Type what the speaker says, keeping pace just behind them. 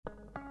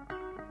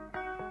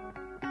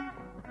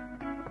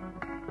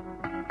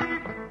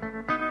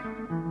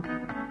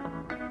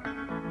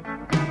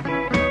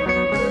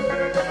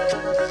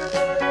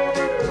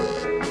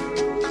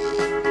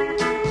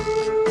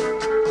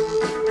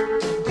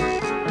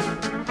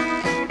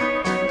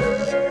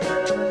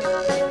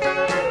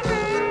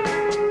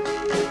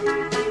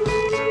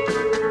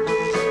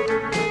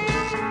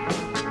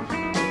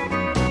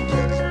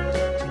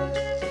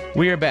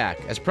We are back.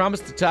 As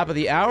promised at the top of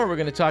the hour, we're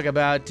going to talk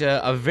about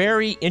a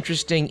very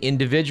interesting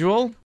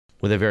individual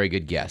with a very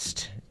good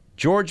guest.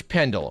 George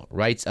Pendle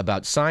writes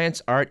about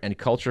science, art, and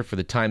culture for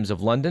the Times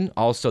of London,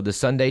 also the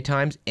Sunday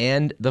Times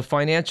and the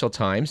Financial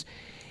Times.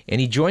 And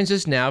he joins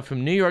us now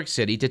from New York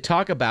City to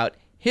talk about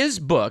his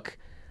book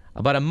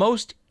about a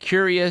most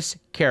curious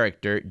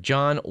character,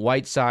 John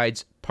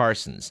Whitesides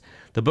Parsons.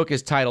 The book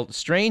is titled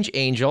Strange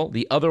Angel,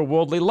 The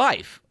Otherworldly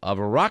Life of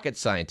a Rocket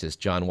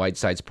Scientist, John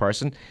Whitesides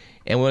Parsons.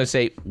 And we want to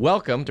say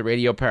welcome to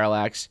Radio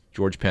Parallax,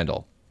 George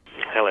Pendle.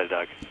 Hello,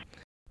 Doug.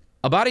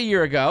 About a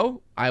year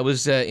ago, I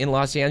was in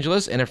Los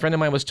Angeles, and a friend of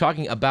mine was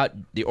talking about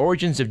the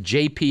origins of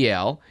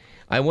JPL.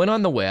 I went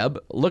on the web,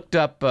 looked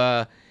up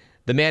the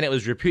man it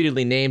was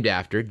reputedly named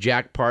after,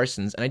 Jack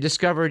Parsons, and I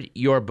discovered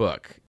your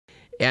book.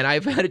 And I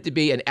found it to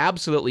be an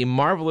absolutely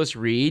marvelous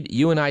read.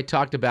 You and I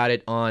talked about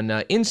it on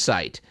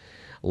Insight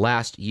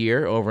last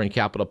year over in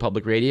Capital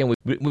Public Radio, and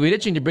we've been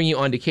itching to bring you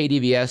on to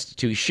KDVS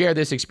to share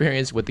this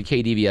experience with the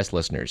KDVS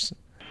listeners.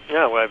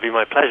 Yeah, well, it'd be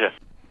my pleasure.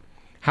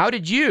 How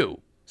did you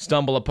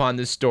stumble upon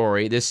this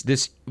story,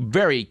 this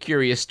very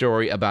curious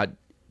story about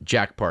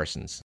Jack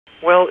Parsons?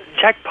 Well,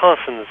 Jack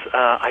Parsons,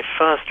 I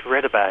first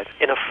read about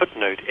in a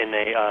footnote in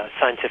a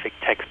scientific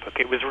textbook.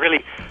 It was really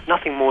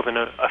nothing more than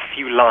a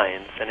few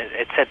lines, and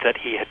it said that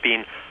he had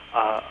been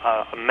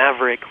a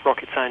maverick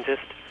rocket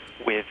scientist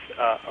with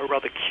a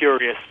rather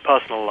curious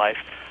personal life,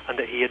 and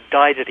that he had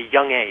died at a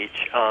young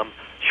age,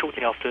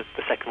 shortly after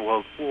the Second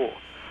World War.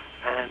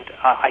 And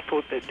I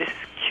thought that this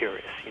is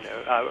curious,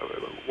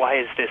 why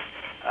is this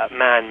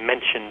man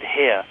mentioned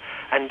here?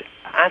 And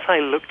as I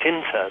looked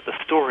into the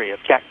story of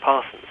Jack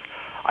Parsons,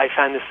 I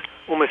found this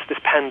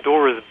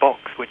Pandora's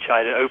box, which I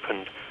had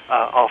opened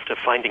after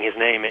finding his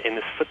name in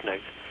this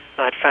footnote.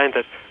 And I'd found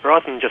that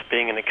rather than just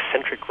being an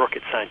eccentric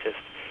rocket scientist,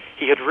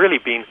 he had really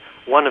been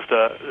one of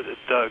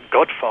the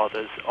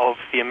godfathers of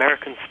the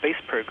American space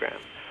program.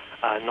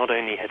 Not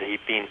only had he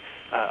been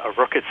a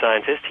rocket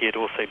scientist, he had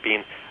also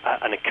been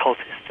an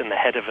occultist and the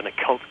head of an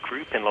occult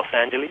group in Los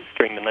Angeles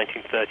during the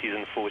 1930s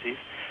and 40s.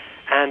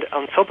 And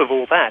on top of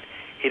all that,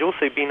 he'd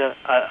also been a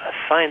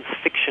science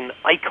fiction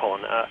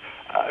icon,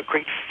 a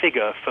great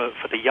figure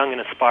for the young and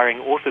aspiring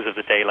authors of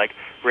the day, like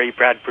Ray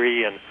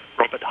Bradbury and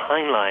Robert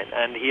Heinlein,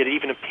 and he had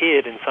even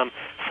appeared in some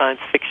science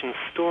fiction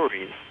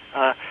stories.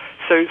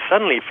 So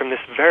suddenly, from this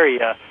very,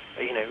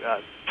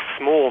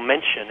 small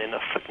mention in a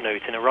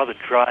footnote in a rather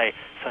dry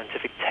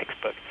scientific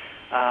textbook,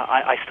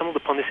 I stumbled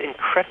upon this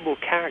incredible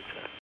character.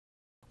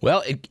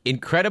 Well,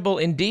 incredible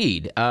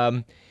indeed.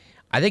 I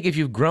think if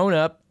you've grown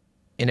up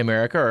in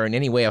America or in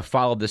any way have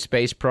followed the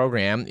space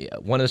program,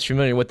 one is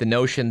familiar with the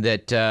notion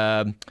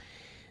that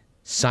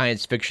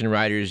science fiction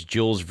writers,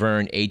 Jules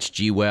Verne,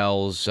 H.G.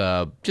 Wells,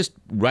 just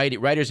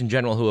writers in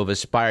general who have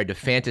aspired to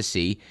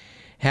fantasy,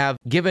 have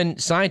given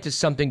scientists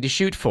something to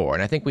shoot for.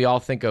 And I think we all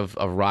think of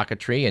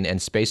rocketry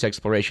and space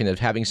exploration as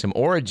having some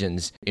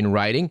origins in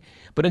writing.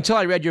 But until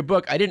I read your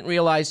book, I didn't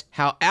realize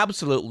how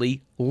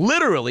absolutely,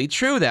 literally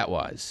true that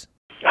was.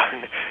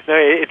 No,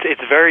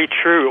 it's very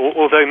true.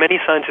 Although many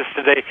scientists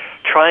today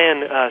try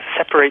and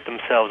separate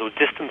themselves or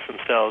distance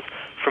themselves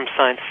from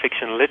science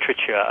fiction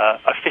literature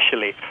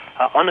officially,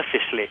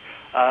 unofficially,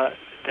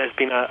 there's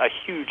been a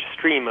huge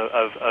stream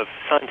of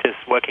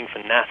scientists working for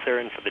NASA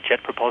and for the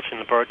Jet Propulsion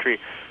Laboratory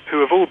who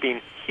have all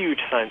been huge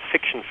science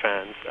fiction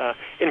fans.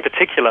 In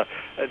particular,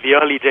 the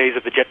early days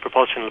of the Jet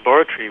Propulsion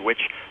Laboratory,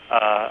 which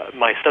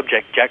my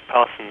subject, Jack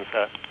Parsons,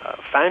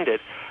 founded,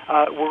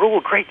 were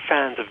all great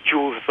fans of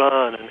Jules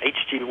Verne and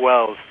H.G.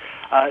 Wells.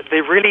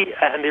 They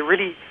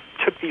really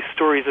took these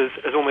stories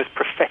as almost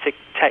prophetic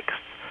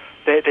texts.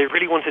 They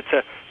really wanted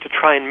to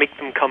try and make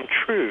them come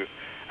true.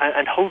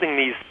 And holding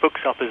these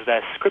books up as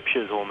their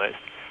scriptures almost,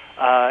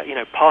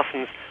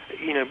 Parsons,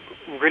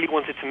 really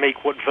wanted to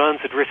make what Verne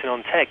had written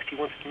on text. He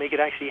wanted to make it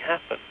actually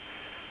happen.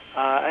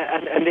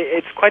 And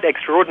it's quite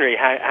extraordinary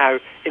how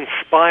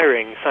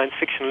inspiring science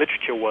fiction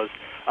literature was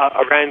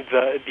around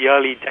the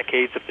early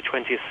decades of the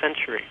 20th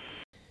century.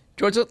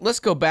 George, let's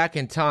go back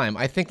in time.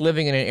 I think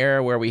living in an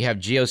era where we have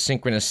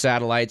geosynchronous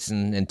satellites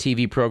and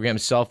TV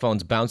programs, cell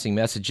phones bouncing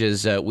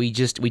messages, we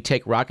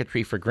take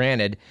rocketry for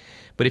granted.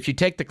 But if you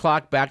take the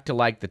clock back to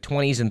like the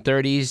 20s and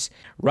 30s,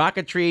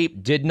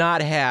 rocketry did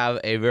not have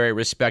a very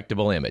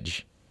respectable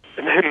image.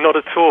 No, not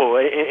at all.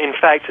 In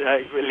fact,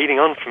 leading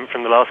on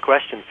from the last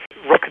question,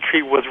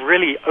 rocketry was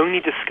really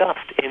only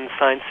discussed in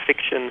science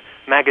fiction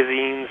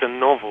magazines and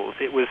novels.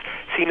 It was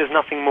seen as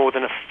nothing more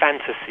than a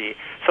fantasy,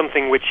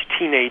 something which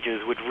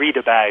teenagers would read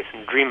about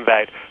and dream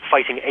about,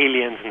 fighting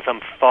aliens in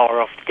some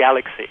far-off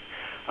galaxy.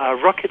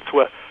 Rockets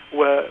were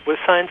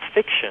science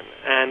fiction,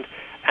 and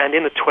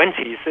in the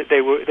 20s they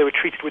were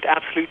treated with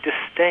absolute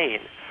disdain.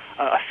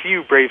 A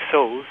few brave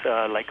souls,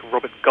 like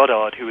Robert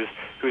Goddard, who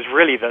was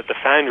really the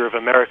founder of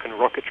American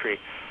rocketry,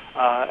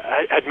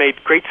 had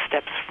made great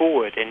steps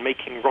forward in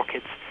making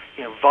rockets,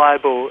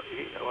 viable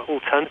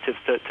alternatives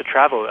to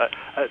travel.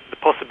 The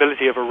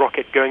possibility of a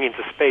rocket going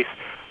into space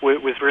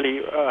was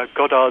really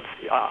Goddard's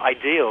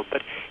ideal,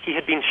 but he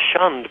had been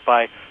shunned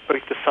by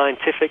both the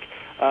scientific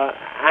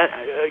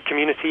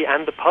community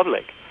and the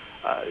public.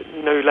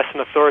 No less an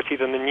authority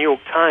than the New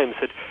York Times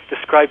had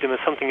described him as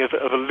something of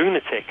a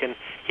lunatic, and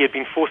he had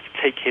been forced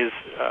to take his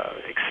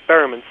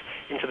experiments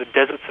into the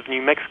deserts of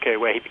New Mexico,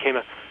 where he became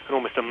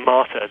almost a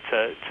martyr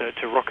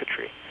to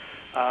rocketry.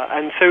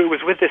 And so it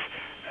was with this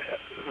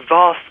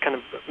vast kind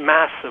of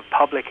mass of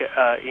public,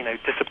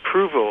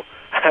 disapproval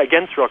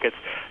against rockets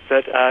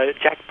that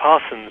Jack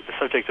Parsons, the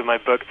subject of my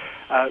book,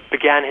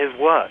 began his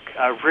work,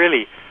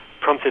 really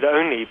prompted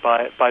only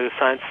by the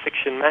science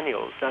fiction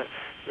manuals.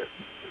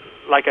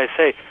 Like I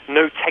say,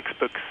 no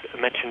textbooks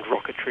mentioned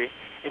rocketry.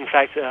 In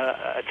fact,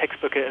 a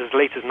textbook as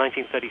late as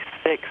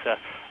 1936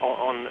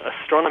 on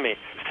astronomy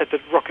said that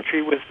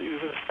rocketry was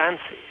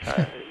fancy.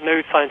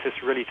 No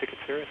scientists really took it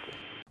seriously.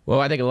 Well,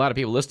 I think a lot of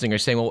people listening are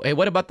saying, well, hey,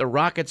 what about the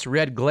rocket's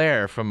red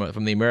glare from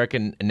the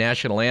American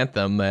national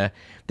anthem?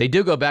 They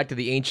do go back to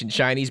the ancient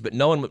Chinese, but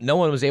no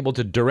one was able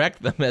to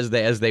direct them as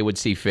they would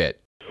see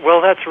fit.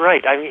 Well, that's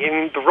right. I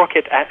mean, the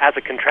rocket as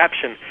a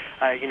contraption,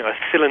 a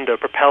cylinder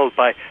propelled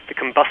by the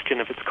combustion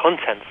of its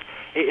contents,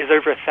 it is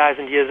over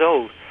 1,000 years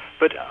old.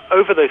 But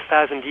over those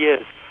 1,000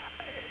 years,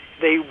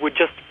 they were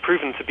just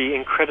proven to be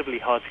incredibly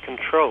hard to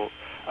control.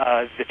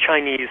 The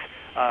Chinese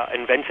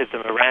invented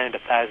them around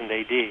 1000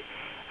 AD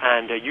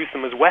and used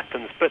them as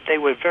weapons, but they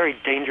were very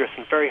dangerous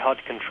and very hard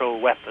to control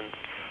weapons.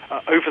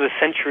 Over the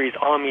centuries,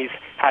 armies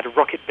had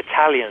rocket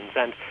battalions,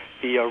 and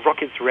the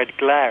rocket's red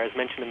glare, as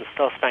mentioned in the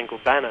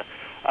Star-Spangled Banner,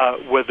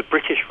 were the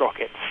British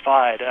rockets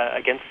fired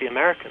against the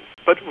Americans.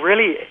 But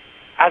really,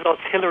 as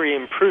artillery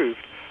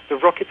improved, the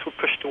rockets were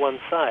pushed to one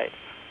side.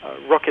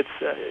 Rockets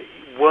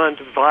weren't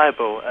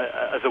viable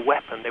as a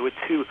weapon. They were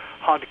too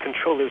hard to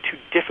control. They were too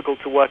difficult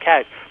to work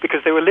out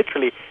because they were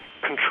literally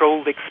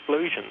controlled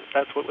explosions.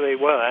 That's what they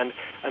were, and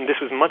this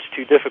was much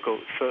too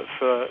difficult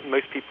for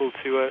most people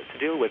to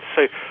deal with.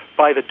 So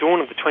by the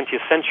dawn of the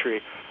 20th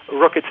century,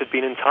 rockets had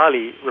been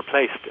entirely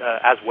replaced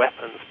as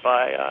weapons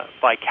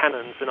by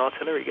cannons and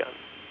artillery guns.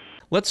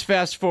 Let's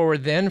fast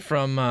forward then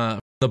from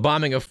the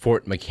bombing of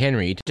Fort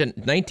McHenry to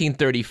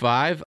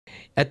 1935.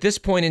 At this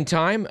point in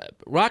time,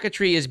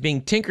 rocketry is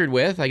being tinkered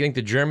with. I think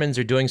the Germans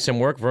are doing some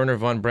work, Wernher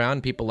von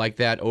Braun, people like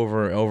that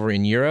over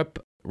in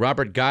Europe.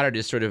 Robert Goddard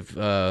has sort of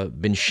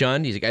been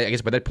shunned. I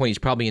guess by that point he's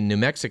probably in New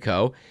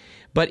Mexico.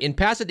 But in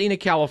Pasadena,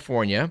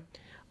 California,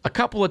 a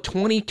couple of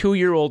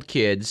 22-year-old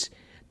kids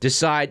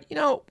decide, we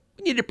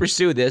need to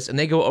pursue this, and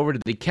they go over to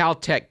the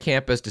Caltech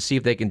campus to see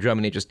if they can drum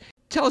an interest.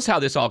 Tell us how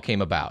this all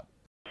came about.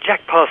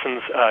 Jack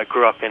Parsons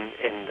grew up in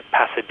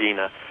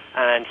Pasadena,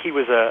 and he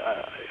was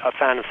a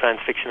fan of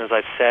science fiction, as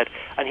I've said,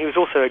 and he was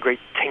also a great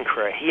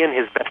tinkerer. He and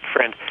his best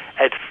friend,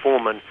 Ed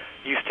Foreman,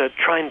 used to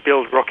try and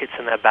build rockets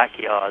in their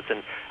backyards,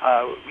 and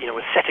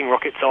were setting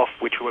rockets off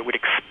which would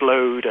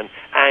explode and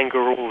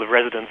anger all the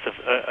residents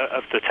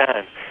of the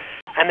town.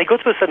 And they got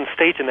to a certain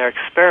stage in their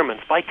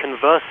experiments by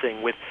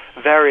conversing with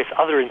various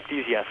other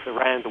enthusiasts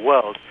around the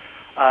world.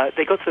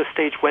 They got to a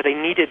stage where they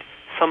needed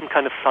some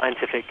kind of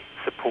scientific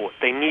support.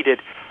 They needed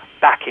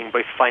backing,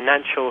 both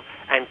financial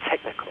and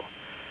technical.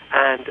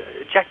 And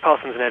Jack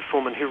Parsons and Ed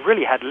Foreman, who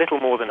really had little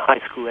more than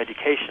high school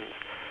educations,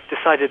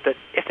 decided that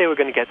if they were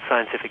going to get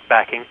scientific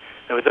backing,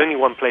 there was only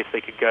one place they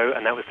could go,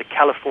 and that was the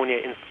California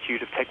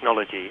Institute of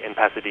Technology in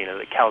Pasadena,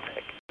 the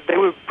Caltech. They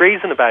were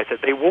brazen about it.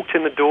 They walked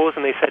in the doors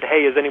and they said,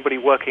 "Hey, is anybody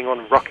working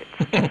on rockets?"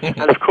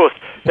 And of course,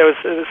 there was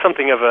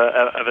something of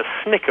a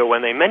snicker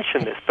when they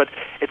mentioned this, but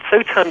it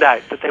so turned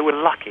out that they were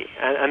lucky,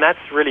 and that's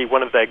really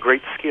one of their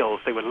great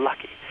skills. They were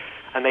lucky.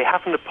 And they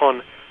happened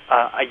upon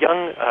a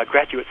young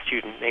graduate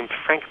student named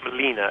Frank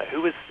Molina,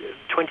 who was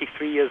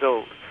 23 years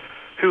old,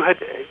 who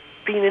had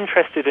been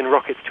interested in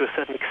rockets to a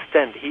certain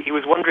extent. He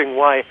was wondering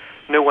why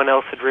no one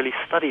else had really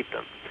studied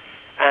them.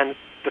 And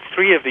the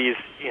three of these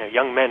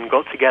young men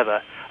got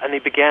together and they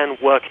began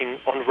working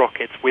on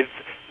rockets with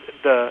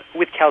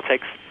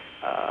Caltech's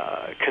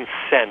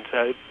consent,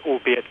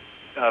 albeit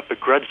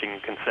begrudging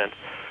consent.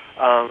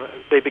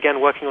 They began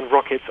working on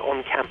rockets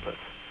on campus.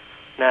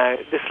 Now,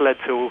 this led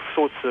to all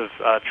sorts of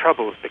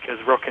troubles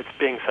because rockets,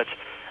 being such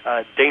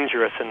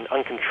dangerous and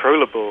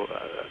uncontrollable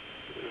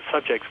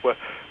subjects, were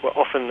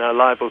often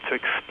liable to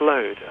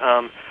explode.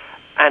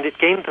 And it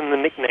gained them the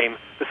nickname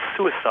the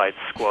Suicide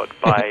Squad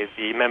by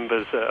the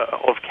members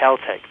of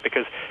Caltech,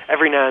 because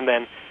every now and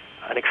then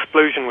an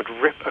explosion would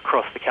rip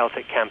across the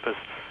Caltech campus.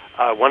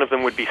 One of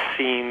them would be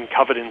seen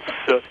covered in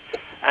soot,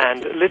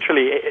 and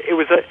literally it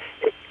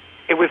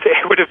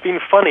would have been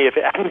funny if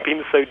it hadn't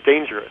been so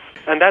dangerous.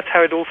 And that's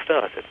how it all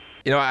started.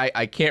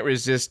 I can't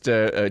resist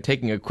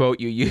taking a quote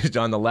you used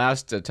on the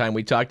last time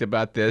we talked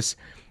about this,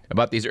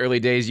 about these early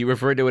days. You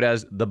referred to it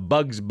as the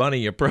Bugs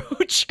Bunny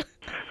approach.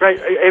 Right,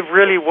 it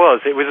really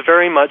was. It was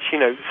very much,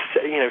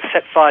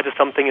 set fire to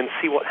something and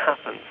see what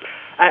happens.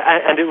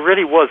 And it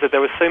really was that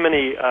there were so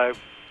many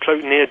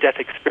near-death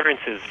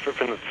experiences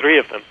from the three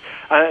of them.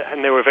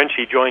 And they were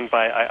eventually joined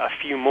by a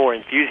few more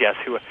enthusiasts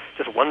who were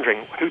just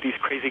wondering who these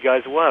crazy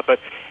guys were. But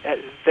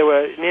there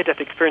were near-death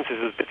experiences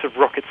as bits of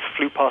rockets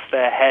flew past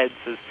their heads,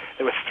 as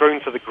they were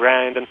thrown to the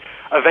ground. And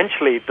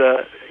eventually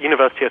the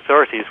university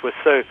authorities were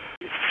so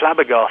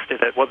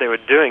flabbergasted at what they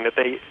were doing that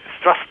they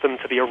thrust them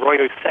to the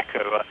Arroyo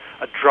Seco,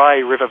 a dry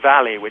river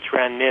valley which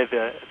ran near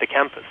the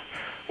campus,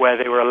 where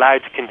they were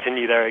allowed to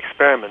continue their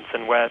experiments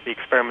and where the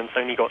experiments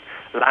only got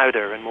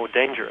louder and more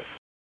dangerous.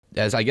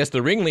 As I guess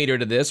the ringleader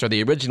to this, or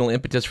the original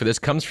impetus for this,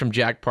 comes from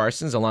Jack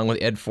Parsons, along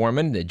with Ed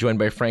Foreman, joined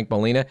by Frank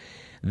Molina.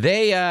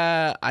 They,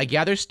 I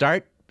gather,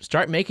 start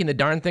making the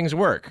darn things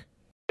work.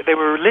 They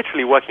were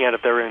literally working out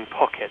of their own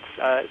pockets.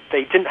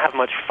 They didn't have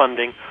much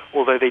funding,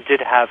 although they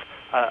did have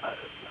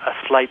a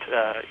slight,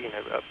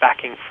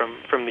 backing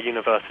from the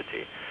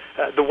university.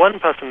 The one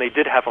person they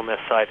did have on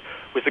their side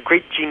was the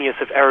great genius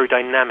of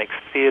aerodynamics,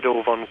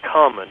 Theodore von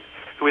Karman,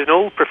 who was an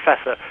old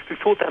professor who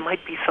thought there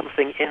might be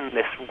something in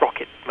this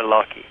rocket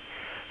malarkey.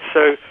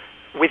 So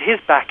with his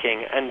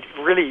backing and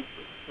really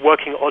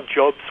working odd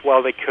jobs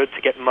while they could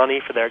to get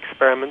money for their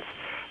experiments,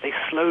 they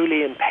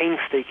slowly and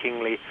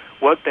painstakingly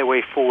worked their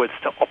way forwards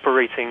to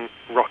operating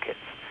rockets,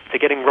 to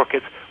getting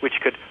rockets which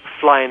could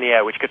fly in the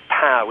air, which could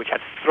power, which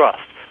had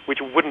thrust, which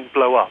wouldn't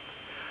blow up.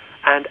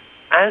 And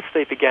as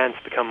they began to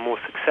become more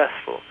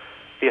successful,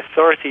 the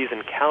authorities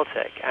in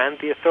Caltech and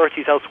the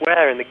authorities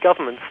elsewhere in the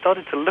government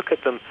started to look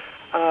at them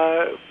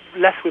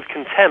less with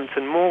contempt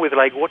and more with,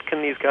 like, what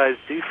can these guys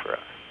do for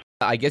us?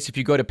 I guess if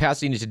you go to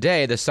Pasadena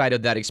today, the site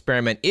of that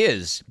experiment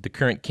is the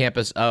current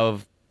campus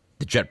of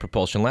the Jet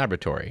Propulsion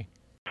Laboratory.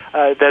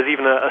 There's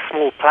even a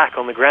small plaque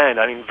on the ground,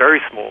 I mean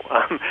very small,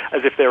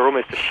 as if they were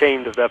almost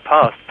ashamed of their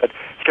past, but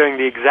showing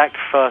the exact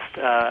first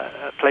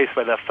place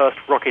where their first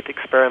rocket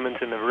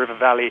experiment in the river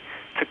valley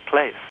took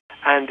place.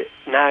 And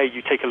now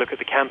you take a look at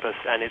the campus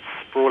and it's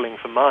sprawling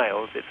for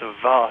miles. It's a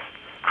vast,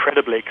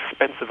 incredibly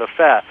expensive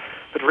affair.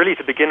 But really,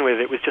 to begin with,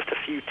 it was just a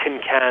few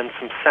tin cans,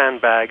 some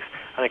sandbags,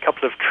 and a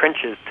couple of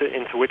trenches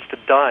into which to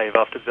dive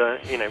after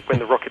when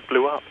the rocket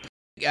blew up.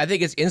 I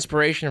think it's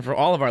inspiration for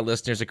all of our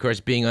listeners, of course,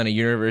 being on a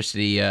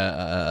university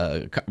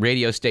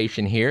radio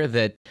station here,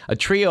 that a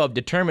trio of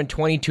determined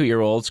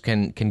 22-year-olds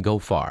can go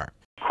far.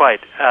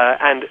 Quite.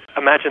 And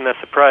imagine their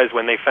surprise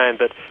when they found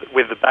that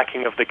with the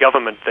backing of the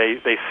government,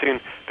 they soon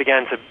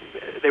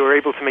they were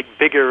able to make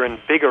bigger and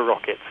bigger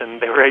rockets,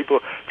 and they were able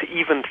to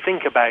even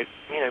think about,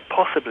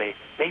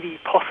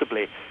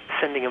 possibly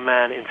sending a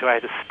man into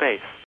outer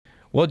space.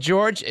 Well,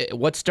 George,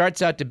 what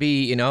starts out to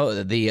be,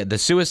 the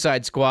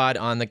Suicide Squad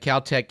on the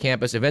Caltech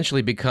campus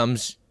eventually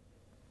becomes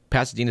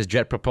Pasadena's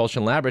Jet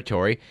Propulsion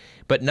Laboratory.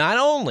 But not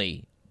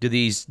only do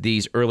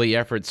these early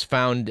efforts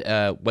found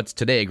what's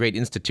today a great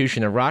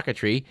institution of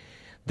rocketry,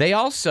 they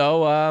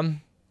also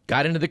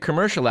got into the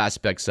commercial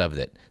aspects of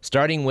it,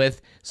 starting with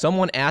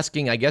someone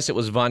asking, I guess it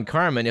was von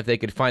Karman, if they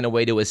could find a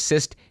way to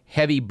assist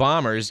heavy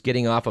bombers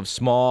getting off of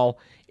small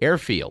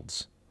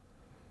airfields.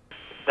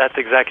 That's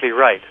exactly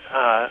right.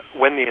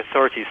 When the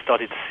authorities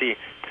started to see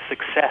the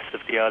success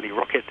of the early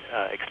rocket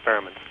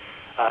experiments,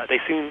 they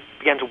soon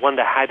began to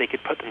wonder how they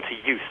could put them to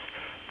use.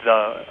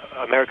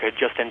 America had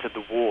just entered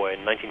the war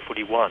in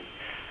 1941,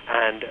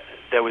 and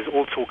there was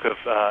all talk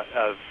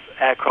of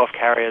aircraft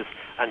carriers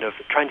and of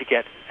trying to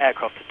get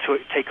aircraft to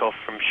take off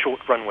from short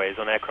runways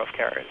on aircraft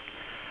carriers.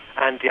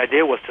 And the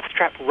idea was to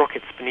strap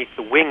rockets beneath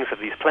the wings of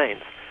these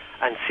planes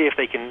and see if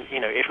they can,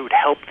 if it would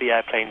help the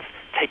airplanes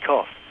take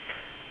off.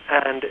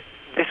 And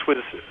this was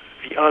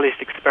the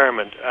earliest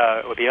experiment,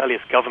 or the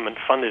earliest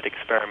government-funded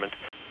experiment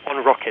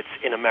on rockets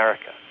in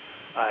America.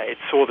 It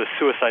saw the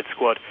Suicide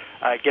Squad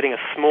getting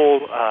a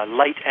small,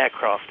 light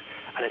aircraft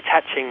and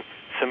attaching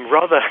some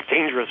rather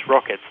dangerous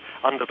rockets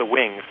under the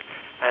wings,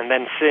 and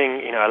then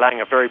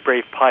allowing a very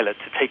brave pilot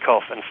to take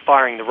off and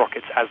firing the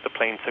rockets as the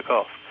plane took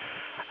off.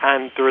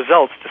 And the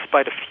results,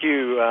 despite a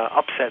few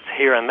upsets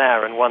here and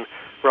there and one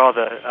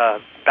rather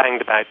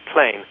banged-about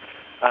plane,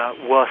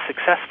 were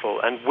successful.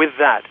 And with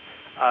that,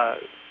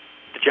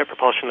 the Jet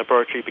Propulsion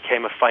Laboratory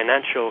became a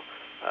financial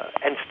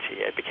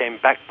entity. It became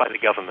backed by the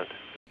government.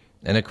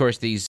 And of course,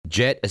 these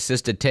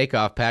jet-assisted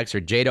takeoff packs, or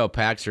JATO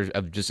packs,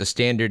 are just a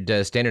standard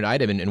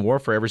item in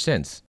warfare ever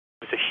since.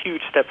 It's a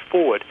huge step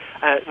forward,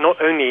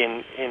 not only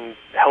in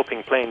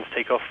helping planes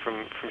take off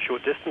from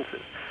short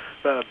distances,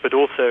 but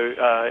also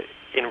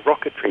in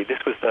rocketry. This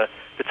was the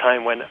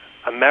time when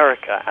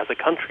America, as a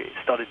country,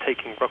 started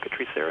taking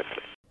rocketry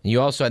seriously. You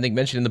also, I think,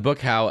 mentioned in the book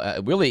how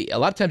really a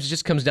lot of times it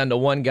just comes down to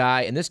one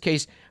guy. In this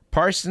case,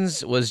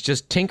 Parsons was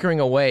just tinkering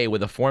away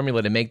with a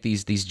formula to make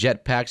these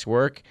jet packs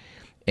work,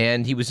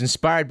 and he was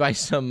inspired by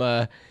some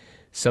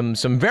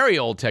very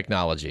old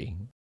technology.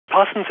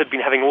 Parsons had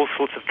been having all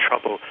sorts of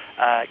trouble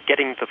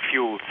getting the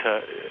fuel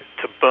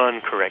to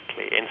burn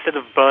correctly. Instead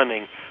of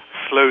burning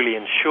slowly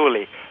and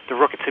surely, the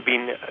rockets had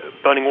been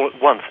burning all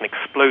at once and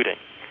exploding.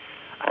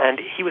 And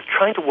he was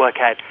trying to work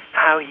out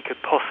how he could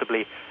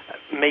possibly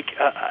make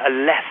a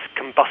less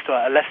combustible,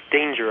 a less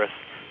dangerous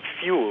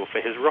fuel for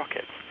his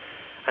rockets.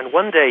 And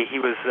one day he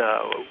was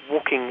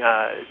walking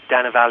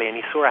down a valley and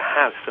he saw a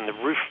house and the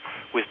roof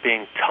was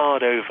being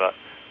tarred over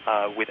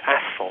with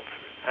asphalt.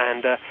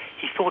 And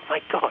he thought, my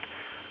God,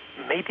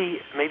 maybe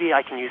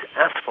I can use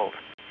asphalt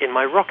in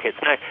my rockets.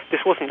 Now,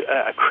 this wasn't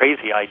a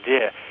crazy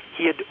idea.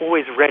 He had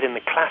always read in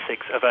the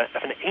classics of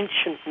an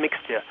ancient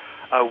mixture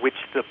which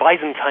the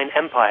Byzantine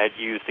Empire had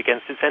used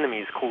against its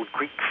enemies, called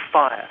Greek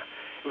fire.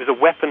 It was a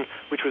weapon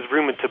which was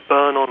rumored to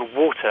burn on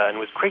water and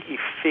was greatly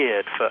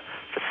feared for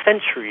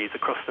centuries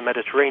across the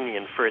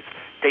Mediterranean for its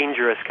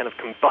dangerous kind of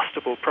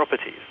combustible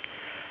properties.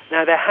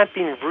 Now, there had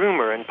been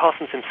rumor, and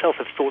Parsons himself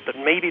had thought that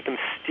maybe the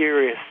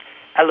mysterious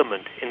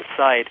element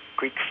inside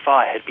Greek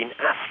fire had been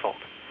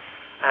asphalt.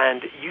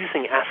 And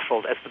using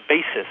asphalt as the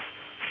basis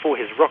for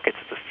his rockets,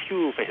 as the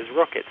fuel for his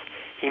rockets,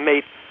 he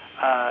made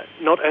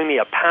not only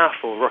a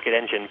powerful rocket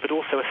engine, but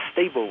also a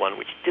stable one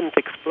which didn't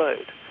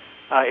explode.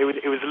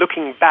 It was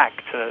looking back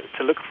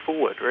to look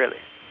forward,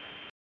 really.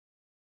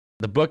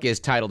 The book is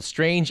titled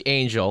Strange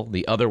Angel,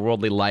 The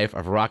Otherworldly Life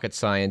of Rocket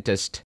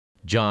Scientist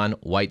John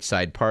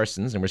Whiteside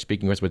Parsons, and we're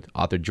speaking with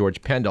author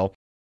George Pendle.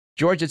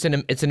 George, it's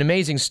an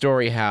amazing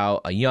story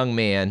how a young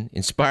man,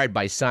 inspired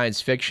by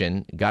science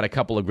fiction, got a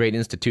couple of great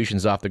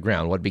institutions off the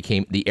ground, what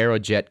became the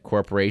Aerojet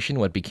Corporation,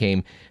 what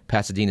became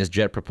Pasadena's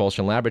Jet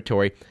Propulsion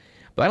Laboratory.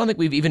 But I don't think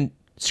we've even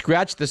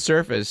scratched the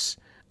surface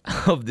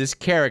of this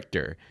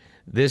character,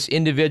 this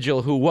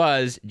individual who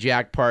was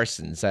Jack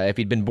Parsons. If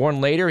he'd been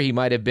born later, he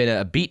might have been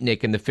a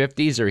beatnik in the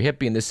 50s or a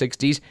hippie in the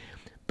 60s.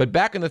 But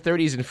back in the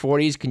 30s and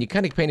 40s, can you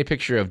kind of paint a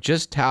picture of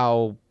just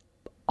how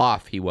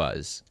off he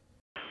was?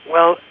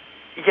 Well,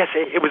 yes,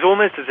 it was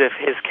almost as if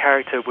his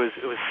character was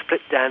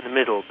split down the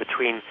middle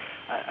between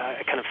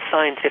a kind of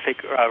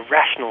scientific,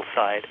 rational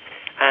side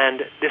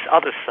and this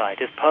other side,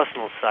 his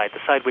personal side,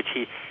 the side which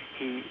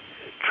he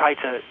tried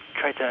to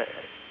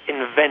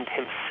invent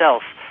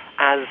himself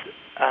as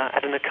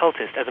an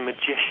occultist, as a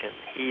magician.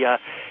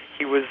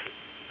 He was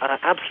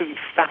absolutely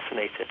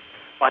fascinated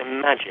by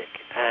magic,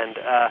 and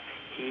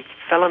he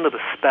fell under the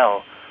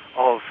spell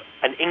of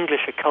an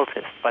English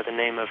occultist by the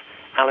name of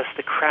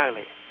Aleister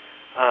Crowley.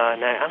 Now,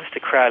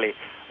 Aleister Crowley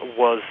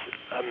was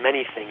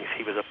many things.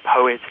 He was a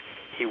poet,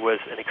 he was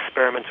an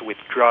experimenter with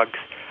drugs,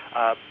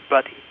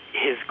 but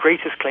his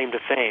greatest claim to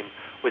fame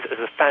was as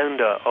a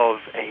founder of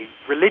a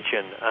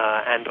religion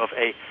and of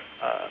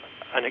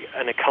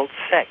an occult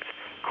sect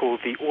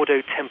called the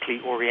Ordo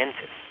Templi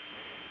Orientis.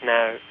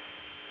 Now,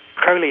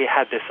 Crowley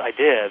had this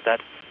idea that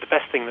the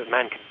best thing that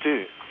man could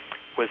do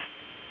was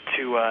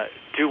to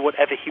do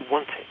whatever he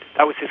wanted.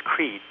 That was his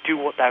creed. Do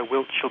what thou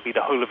wilt shall be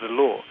the whole of the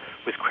law,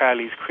 was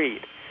Crowley's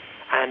creed.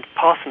 And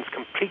Parsons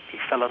completely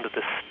fell under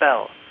the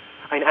spell.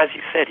 I mean, as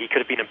you said, he could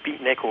have been a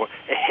beatnik or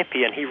a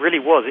hippie, and he really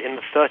was in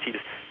the 30s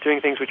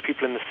doing things which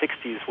people in the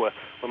 60s were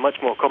much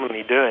more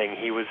commonly doing.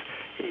 He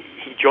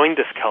joined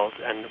this cult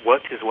and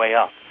worked his way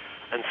up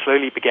and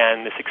slowly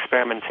began this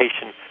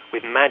experimentation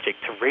with magic,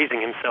 to raising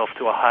himself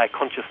to a higher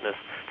consciousness,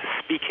 to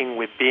speaking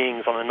with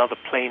beings on another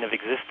plane of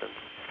existence.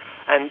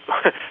 And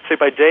so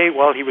by day,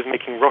 while he was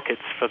making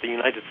rockets for the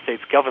United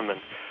States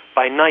government,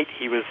 by night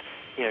he was,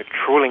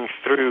 trawling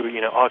through,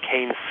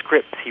 arcane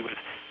scripts. He was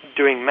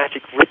doing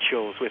magic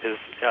rituals with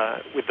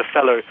the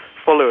fellow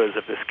followers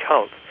of this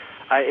cult.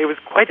 It was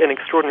quite an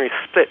extraordinary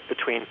split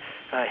between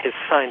his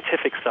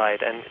scientific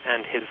side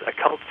and his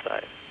occult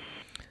side.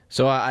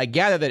 So I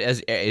gather that,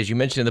 as you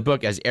mentioned in the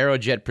book, as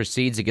Aerojet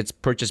proceeds, it gets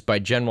purchased by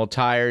General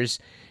Tyres,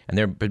 and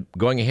they're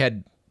going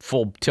ahead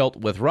full tilt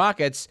with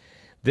rockets.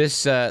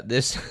 This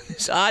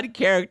odd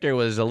character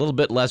was a little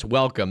bit less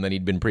welcome than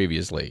he'd been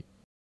previously.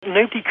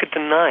 Nobody could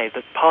deny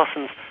that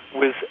Parsons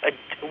was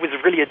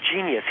really a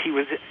genius. He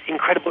was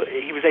incredible.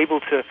 He was able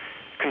to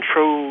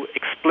control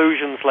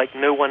explosions like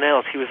no one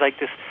else. He was like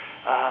this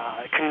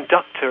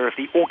conductor of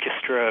the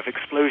orchestra of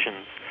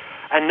explosions.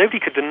 And nobody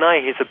could deny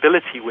his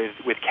ability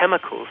with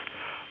chemicals,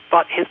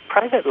 but his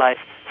private life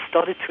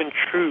started to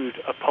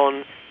intrude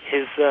upon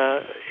his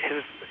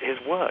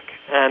work.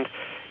 And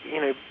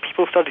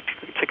people started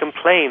to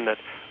complain that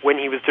when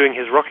he was doing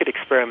his rocket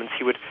experiments,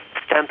 he would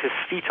stamp his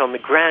feet on the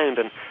ground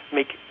and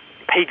make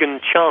pagan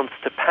chants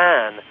to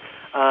Pan.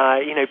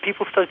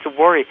 People started to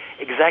worry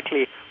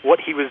exactly what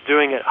he was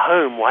doing at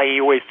home, why he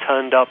always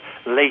turned up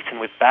late and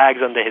with bags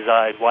under his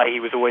eyes, why he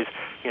was always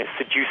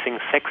seducing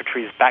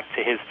secretaries back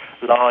to his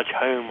large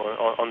home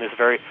on this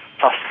very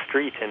plush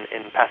street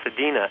in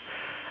Pasadena.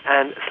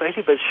 And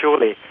slowly but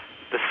surely,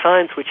 the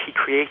science which he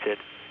created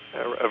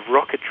of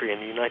rocketry in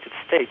the United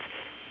States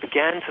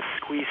began to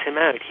squeeze him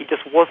out. He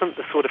just wasn't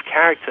the sort of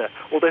character,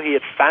 although he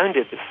had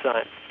founded this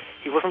science,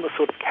 he wasn't the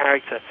sort of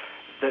character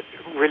that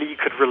really you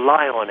could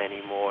rely on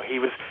anymore. He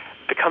was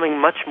becoming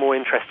much more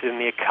interested in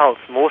the occult,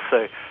 more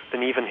so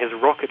than even his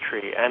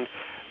rocketry. And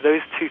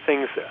those two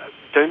things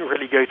don't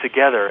really go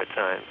together at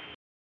times.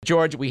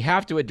 George, we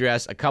have to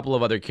address a couple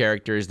of other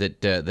characters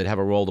that have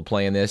a role to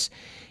play in this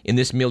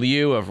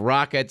milieu of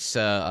rockets,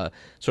 sort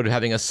of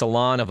having a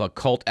salon of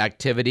occult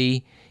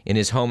activity in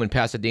his home in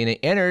Pasadena.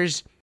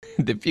 Enters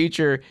the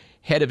future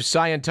head of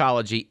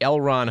Scientology, L.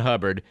 Ron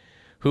Hubbard,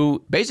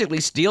 who basically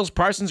steals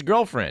Parsons'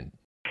 girlfriend.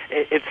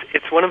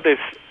 It's one of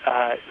those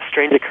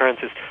strange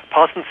occurrences.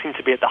 Parsons seemed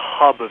to be at the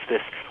hub of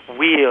this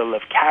wheel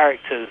of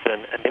characters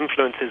and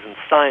influences and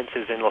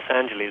sciences in Los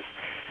Angeles.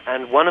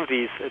 And one of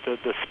the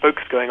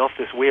spokes going off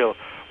this wheel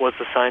was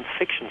the science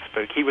fiction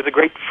spoke. He was a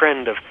great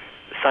friend of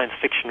science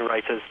fiction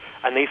writers,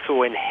 and they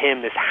saw in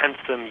him this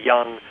handsome,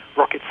 young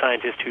rocket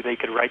scientist who they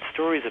could write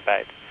stories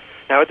about.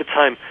 Now, at the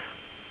time,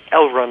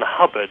 L. Ron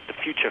Hubbard, the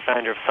future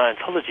founder of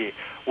Scientology,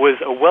 was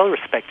a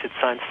well-respected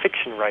science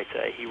fiction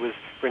writer. He was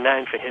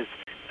renowned for his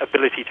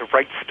ability to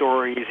write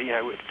stories,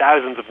 with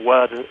thousands of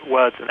words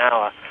an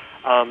hour.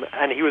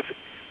 And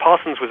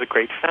Parsons was a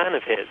great fan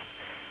of his.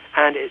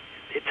 And it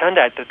turned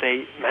out that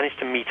they managed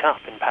to meet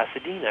up in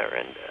Pasadena,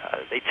 and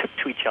they took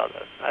to each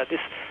other. This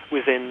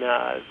was in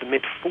the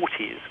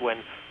mid-40s,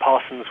 when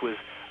Parsons was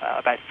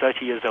about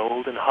 30 years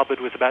old and Hubbard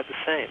was about the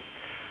same.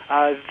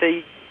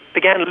 They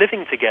began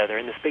living together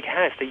in this big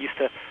house. They used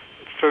to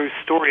throw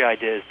story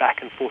ideas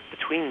back and forth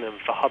between them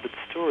for Hubbard's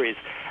stories,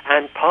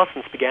 and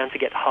Parsons began to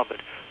get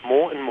Hubbard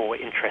more and more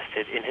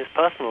interested in his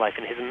personal life,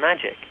 in his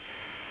magic.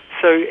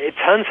 So it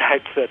turns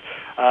out that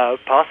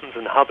Parsons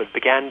and Hubbard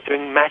began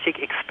doing magic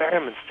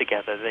experiments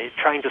together. They're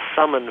trying to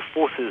summon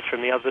forces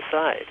from the other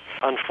side.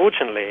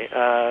 Unfortunately,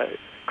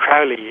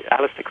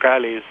 Aleister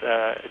Crowley's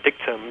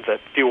dictum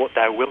that "do what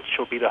thou wilt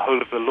shall be the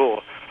whole of the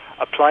law"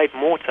 applied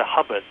more to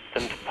Hubbard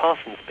than to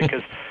Parsons,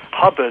 because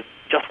Hubbard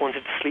just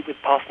wanted to sleep with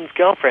Parsons'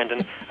 girlfriend,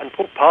 and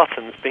poor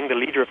Parsons, being the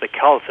leader of the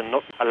cult and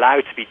not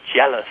allowed to be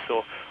jealous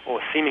or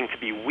seeming to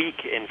be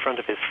weak in front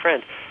of his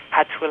friend,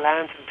 had to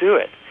allow him to do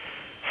it.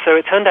 So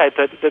it turned out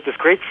that this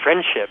great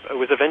friendship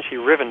was eventually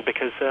riven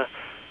because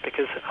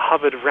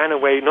Hubbard ran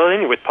away not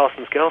only with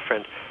Parsons'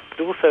 girlfriend,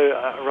 but also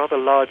a rather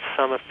large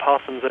sum of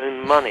Parsons'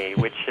 own money,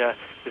 which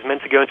was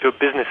meant to go into a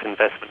business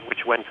investment,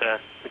 which went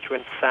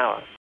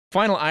sour.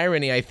 Final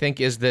irony, I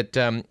think, is that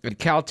at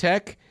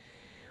Caltech,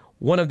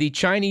 one of the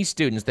Chinese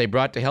students they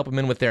brought to help him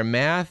in with their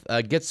math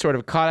gets sort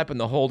of caught up in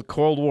the whole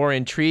Cold War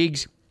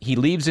intrigues. He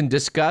leaves in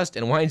disgust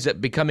and winds up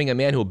becoming a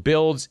man who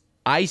builds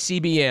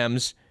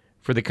ICBMs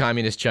for the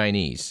Communist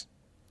Chinese.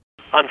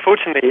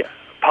 Unfortunately,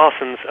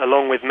 Parsons,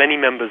 along with many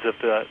members of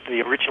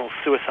the original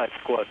Suicide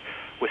Squad,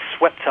 was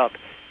swept up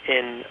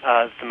in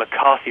the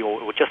McCarthy,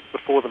 or just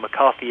before the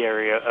McCarthy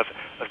area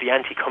of the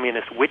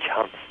anti-communist witch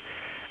hunts.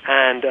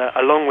 And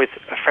along with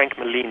Frank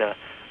Molina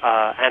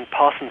and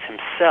Parsons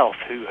himself,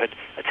 who had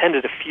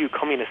attended a few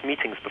communist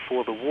meetings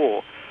before the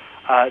war,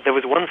 there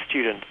was one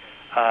student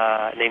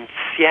named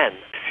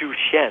Xu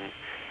Xian,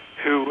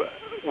 who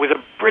was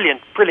a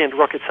brilliant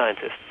rocket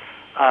scientist,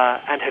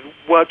 and had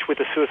worked with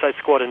the Suicide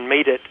Squad and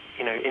made it,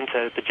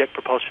 into the Jet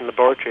Propulsion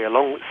Laboratory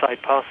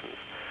alongside Parsons.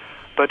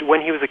 But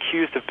when he was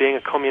accused of being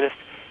a communist,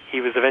 he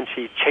was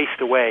eventually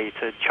chased away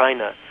to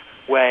China,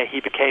 where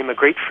he became a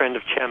great friend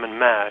of Chairman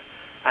Mao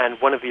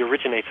and one of the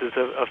originators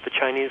of the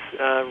Chinese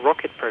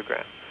rocket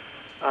program.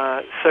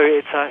 So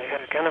it's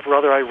kind of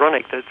rather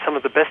ironic that some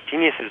of the best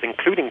geniuses,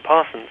 including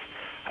Parsons,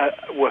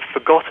 were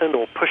forgotten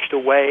or pushed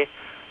away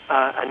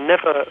and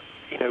never,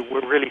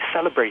 were really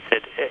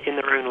celebrated in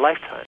their own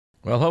lifetime.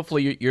 Well,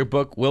 hopefully your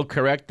book will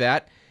correct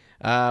that.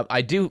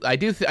 I do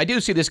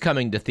see this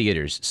coming to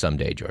theaters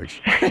someday,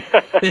 George.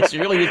 This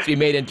really needs to be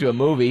made into a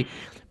movie,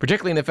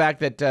 particularly in the fact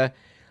that,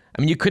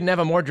 you couldn't have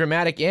a more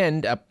dramatic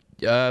end.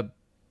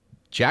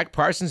 Jack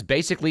Parsons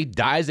basically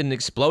dies in an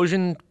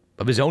explosion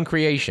of his own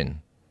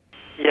creation.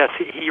 Yes,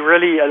 he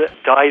really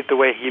died the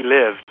way he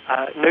lived.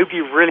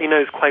 Nobody really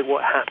knows quite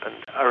what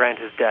happened around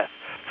his death.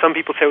 Some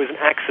people say it was an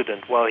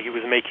accident while he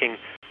was making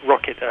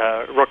rocket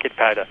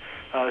powder.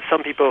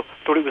 Some people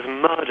thought it was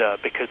murder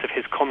because of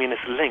his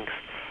communist links.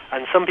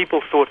 And some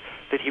people thought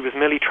that he was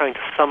merely trying to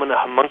summon a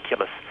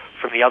homunculus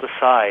from the other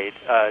side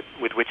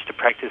with which to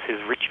practice his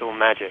ritual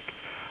magic.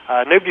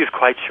 Nobody's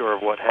quite sure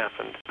of what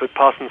happened, but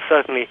Parsons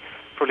certainly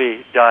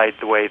probably died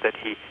the way that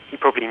he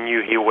probably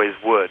knew he always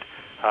would,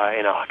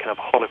 in a kind of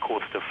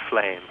holocaust of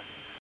flame.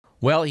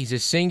 Well, he's a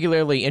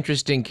singularly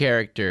interesting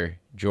character,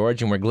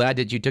 George, and we're glad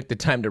that you took the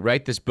time to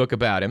write this book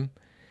about him.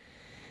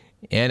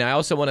 And I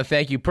also want to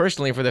thank you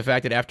personally for the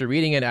fact that after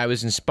reading it, I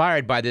was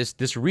inspired by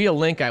this real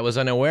link I was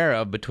unaware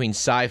of between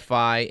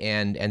sci-fi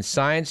and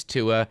science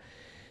to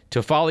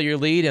follow your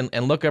lead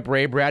and look up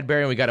Ray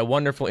Bradbury, and we got a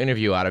wonderful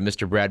interview out of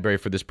Mr. Bradbury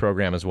for this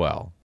program as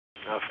well.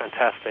 Oh,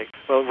 fantastic.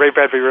 Well, Ray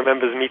Bradbury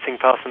remembers meeting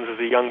Parsons as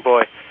a young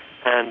boy,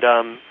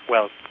 and,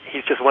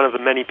 he's just one of the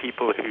many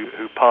people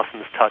who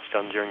Parsons touched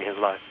on during his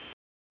life.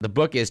 The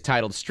book is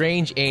titled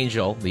Strange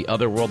Angel, The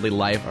Otherworldly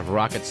Life of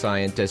Rocket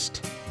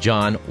Scientist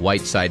John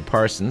Whiteside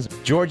Parsons.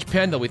 George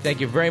Pendle, we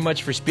thank you very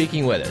much for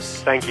speaking with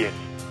us. Thank you.